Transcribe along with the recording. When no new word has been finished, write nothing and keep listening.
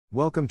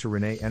Welcome to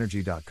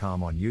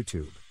ReneEnergy.com on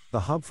YouTube,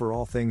 the hub for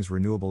all things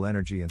renewable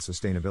energy and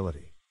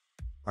sustainability.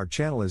 Our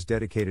channel is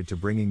dedicated to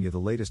bringing you the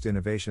latest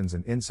innovations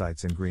and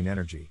insights in green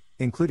energy,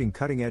 including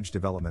cutting-edge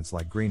developments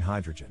like green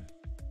hydrogen.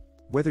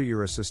 Whether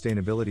you're a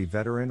sustainability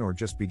veteran or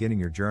just beginning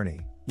your journey,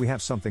 we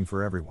have something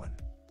for everyone.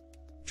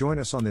 Join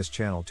us on this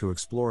channel to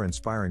explore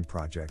inspiring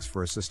projects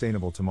for a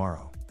sustainable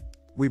tomorrow.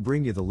 We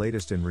bring you the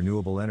latest in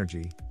renewable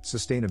energy,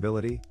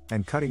 sustainability,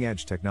 and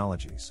cutting-edge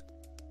technologies.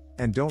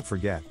 And don't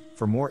forget,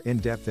 for more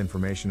in-depth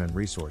information and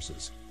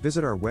resources,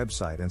 visit our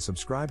website and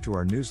subscribe to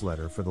our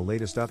newsletter for the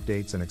latest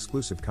updates and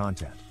exclusive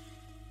content.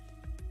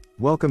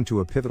 Welcome to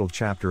a pivotal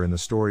chapter in the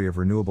story of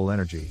renewable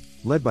energy,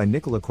 led by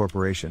Nikola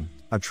Corporation,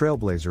 a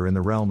trailblazer in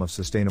the realm of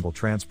sustainable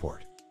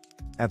transport.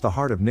 At the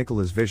heart of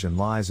Nikola's vision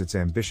lies its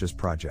ambitious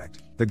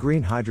project, the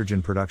green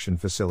hydrogen production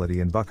facility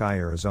in Buckeye,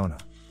 Arizona.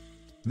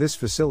 This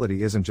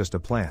facility isn't just a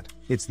plant,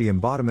 it's the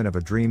embodiment of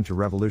a dream to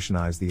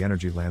revolutionize the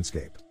energy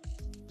landscape.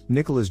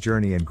 Nikola's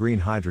journey in green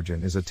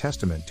hydrogen is a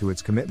testament to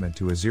its commitment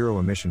to a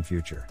zero-emission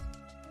future.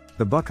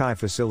 The Buckeye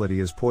facility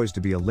is poised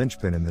to be a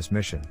linchpin in this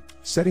mission,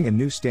 setting a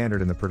new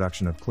standard in the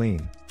production of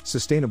clean,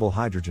 sustainable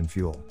hydrogen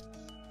fuel.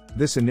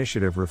 This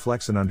initiative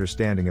reflects an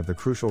understanding of the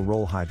crucial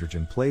role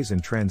hydrogen plays in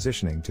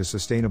transitioning to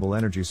sustainable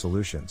energy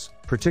solutions,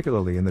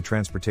 particularly in the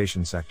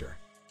transportation sector.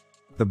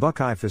 The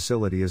Buckeye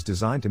facility is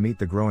designed to meet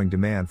the growing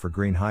demand for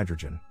green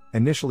hydrogen,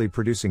 initially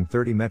producing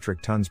 30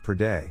 metric tons per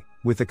day,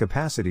 with the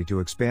capacity to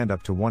expand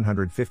up to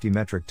 150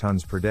 metric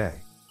tons per day.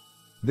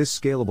 This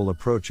scalable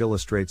approach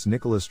illustrates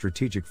Nikola's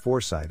strategic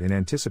foresight in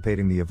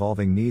anticipating the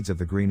evolving needs of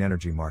the green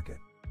energy market.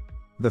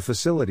 The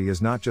facility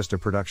is not just a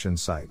production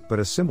site but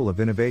a symbol of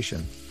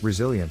innovation,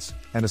 resilience,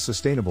 and a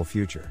sustainable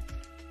future.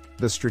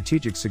 The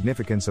strategic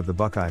significance of the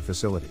Buckeye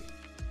facility.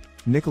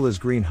 Nikola's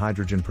green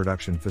hydrogen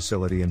production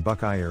facility in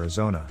Buckeye,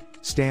 Arizona,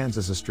 stands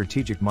as a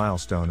strategic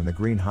milestone in the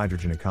green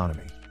hydrogen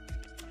economy.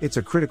 It's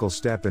a critical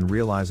step in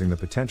realizing the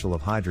potential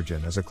of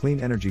hydrogen as a clean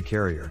energy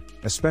carrier,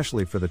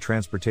 especially for the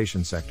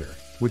transportation sector,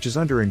 which is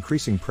under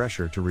increasing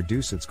pressure to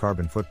reduce its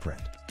carbon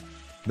footprint.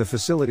 The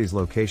facility's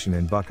location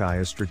in Buckeye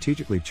is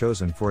strategically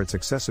chosen for its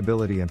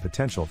accessibility and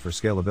potential for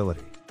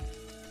scalability.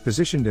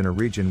 Positioned in a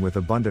region with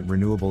abundant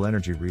renewable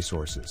energy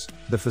resources,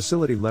 the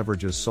facility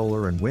leverages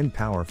solar and wind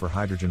power for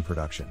hydrogen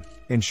production,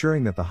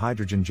 ensuring that the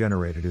hydrogen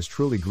generated is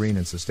truly green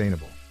and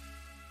sustainable.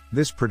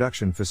 This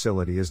production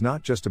facility is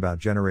not just about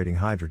generating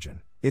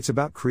hydrogen, it's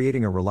about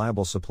creating a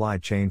reliable supply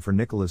chain for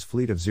Nikola's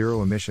fleet of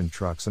zero-emission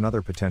trucks and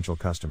other potential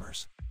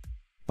customers.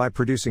 By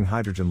producing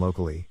hydrogen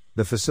locally,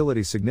 the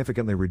facility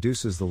significantly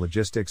reduces the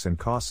logistics and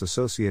costs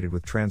associated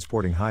with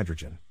transporting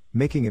hydrogen,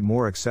 making it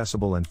more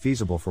accessible and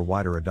feasible for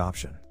wider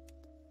adoption.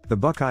 The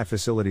Buckeye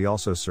facility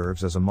also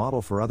serves as a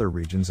model for other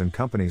regions and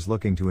companies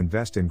looking to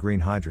invest in green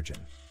hydrogen.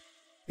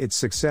 Its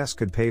success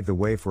could pave the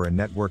way for a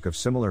network of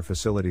similar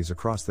facilities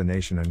across the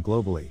nation and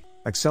globally,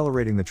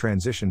 accelerating the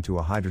transition to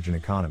a hydrogen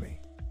economy.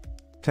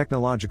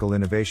 Technological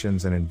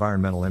innovations and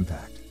environmental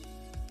impact.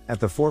 At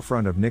the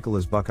forefront of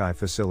Nikola's Buckeye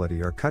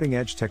facility are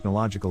cutting-edge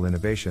technological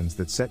innovations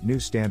that set new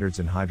standards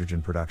in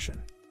hydrogen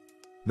production.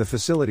 The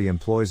facility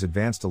employs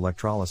advanced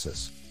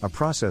electrolysis, a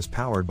process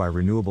powered by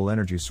renewable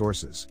energy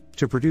sources,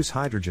 to produce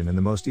hydrogen in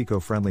the most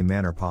eco-friendly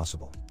manner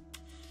possible.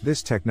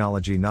 This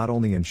technology not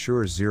only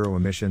ensures zero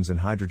emissions in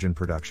hydrogen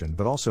production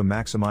but also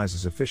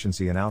maximizes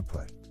efficiency and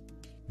output.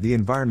 The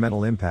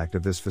environmental impact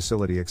of this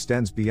facility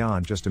extends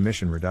beyond just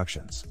emission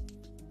reductions.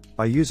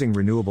 By using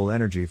renewable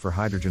energy for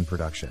hydrogen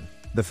production,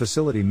 the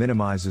facility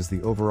minimizes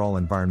the overall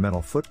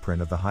environmental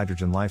footprint of the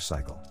hydrogen life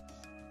cycle.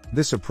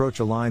 This approach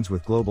aligns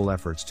with global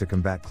efforts to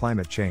combat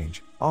climate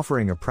change,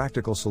 offering a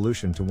practical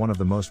solution to one of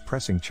the most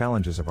pressing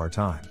challenges of our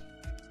time.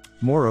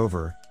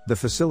 Moreover, the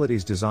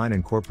facility's design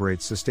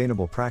incorporates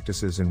sustainable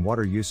practices in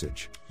water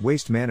usage,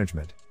 waste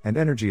management, and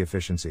energy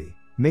efficiency,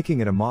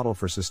 making it a model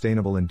for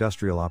sustainable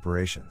industrial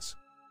operations.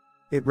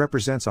 It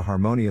represents a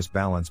harmonious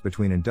balance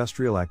between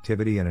industrial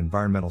activity and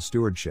environmental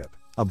stewardship,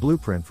 a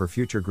blueprint for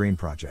future green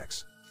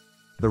projects.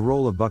 The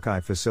role of Buckeye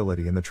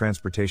facility in the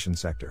transportation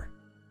sector.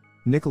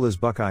 Nikola's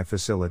Buckeye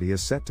facility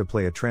is set to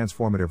play a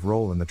transformative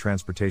role in the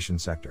transportation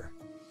sector.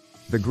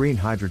 The green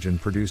hydrogen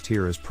produced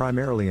here is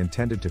primarily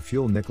intended to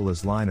fuel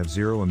Nikola's line of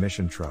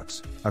zero-emission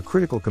trucks, a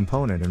critical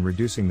component in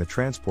reducing the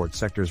transport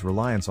sector's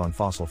reliance on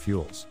fossil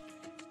fuels.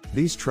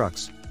 These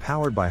trucks,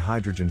 powered by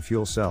hydrogen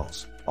fuel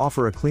cells,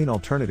 offer a clean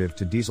alternative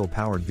to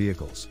diesel-powered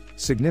vehicles,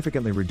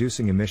 significantly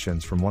reducing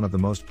emissions from one of the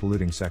most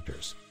polluting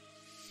sectors.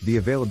 The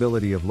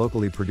availability of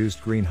locally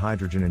produced green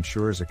hydrogen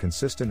ensures a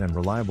consistent and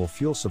reliable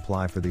fuel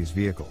supply for these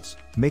vehicles,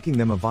 making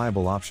them a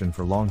viable option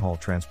for long-haul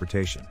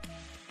transportation.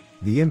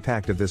 The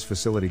impact of this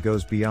facility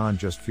goes beyond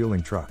just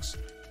fueling trucks.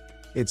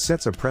 It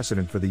sets a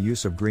precedent for the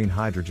use of green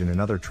hydrogen in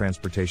other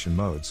transportation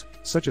modes,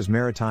 such as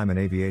maritime and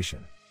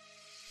aviation.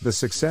 The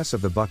success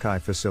of the Buckeye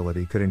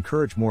facility could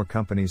encourage more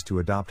companies to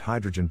adopt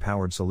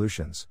hydrogen-powered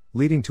solutions,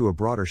 leading to a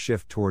broader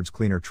shift towards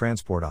cleaner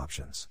transport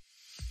options.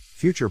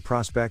 Future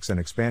prospects and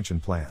expansion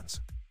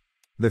plans.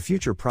 The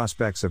future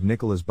prospects of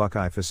Nikola's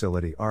Buckeye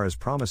facility are as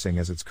promising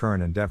as its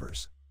current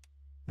endeavors.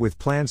 With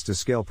plans to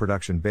scale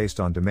production based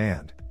on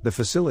demand, the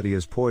facility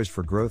is poised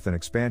for growth and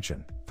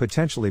expansion,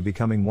 potentially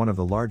becoming one of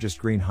the largest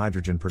green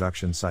hydrogen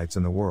production sites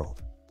in the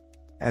world.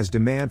 As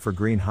demand for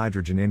green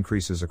hydrogen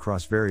increases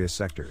across various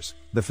sectors,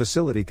 the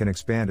facility can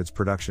expand its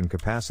production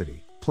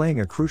capacity,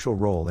 playing a crucial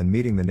role in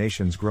meeting the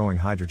nation's growing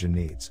hydrogen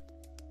needs.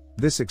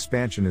 This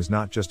expansion is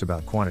not just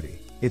about quantity,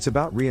 it's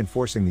about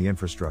reinforcing the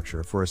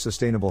infrastructure for a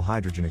sustainable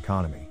hydrogen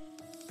economy.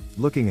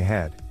 Looking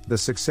ahead, the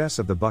success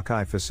of the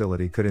Buckeye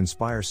facility could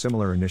inspire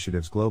similar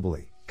initiatives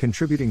globally,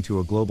 contributing to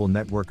a global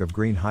network of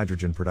green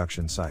hydrogen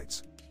production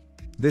sites.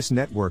 This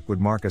network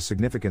would mark a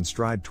significant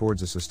stride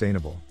towards a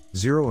sustainable,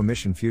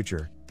 zero-emission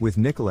future, with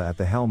Nikola at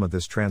the helm of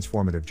this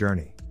transformative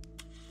journey.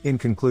 In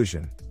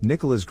conclusion,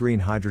 Nikola's green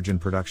hydrogen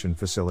production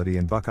facility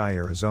in Buckeye,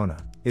 Arizona,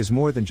 is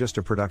more than just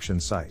a production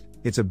site,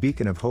 it's a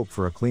beacon of hope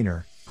for a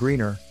cleaner,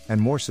 greener,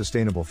 and more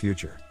sustainable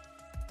future.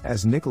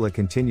 As Nikola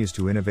continues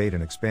to innovate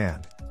and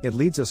expand, it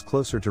leads us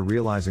closer to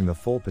realizing the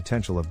full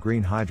potential of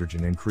green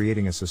hydrogen and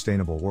creating a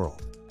sustainable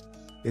world.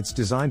 It's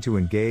designed to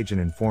engage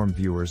and inform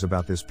viewers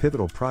about this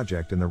pivotal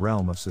project in the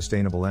realm of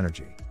sustainable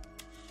energy.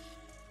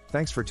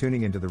 Thanks for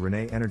tuning into the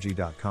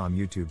ReneEnergy.com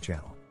YouTube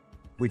channel.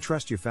 We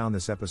trust you found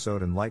this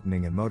episode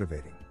enlightening and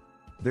motivating.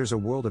 There's a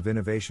world of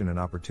innovation and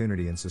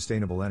opportunity in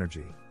sustainable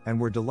energy, and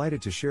we're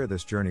delighted to share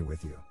this journey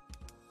with you.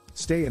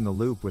 Stay in the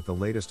loop with the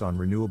latest on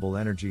renewable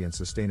energy and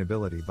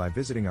sustainability by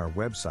visiting our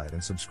website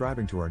and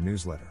subscribing to our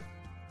newsletter.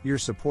 Your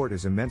support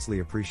is immensely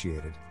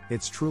appreciated,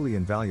 it's truly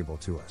invaluable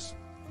to us.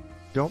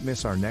 Don't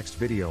miss our next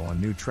video on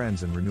new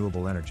trends in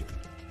renewable energy.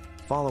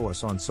 Follow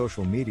us on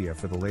social media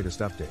for the latest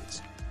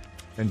updates.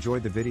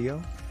 Enjoyed the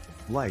video?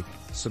 Like,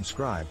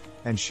 subscribe,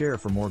 and share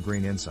for more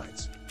green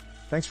insights.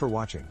 Thanks for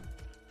watching.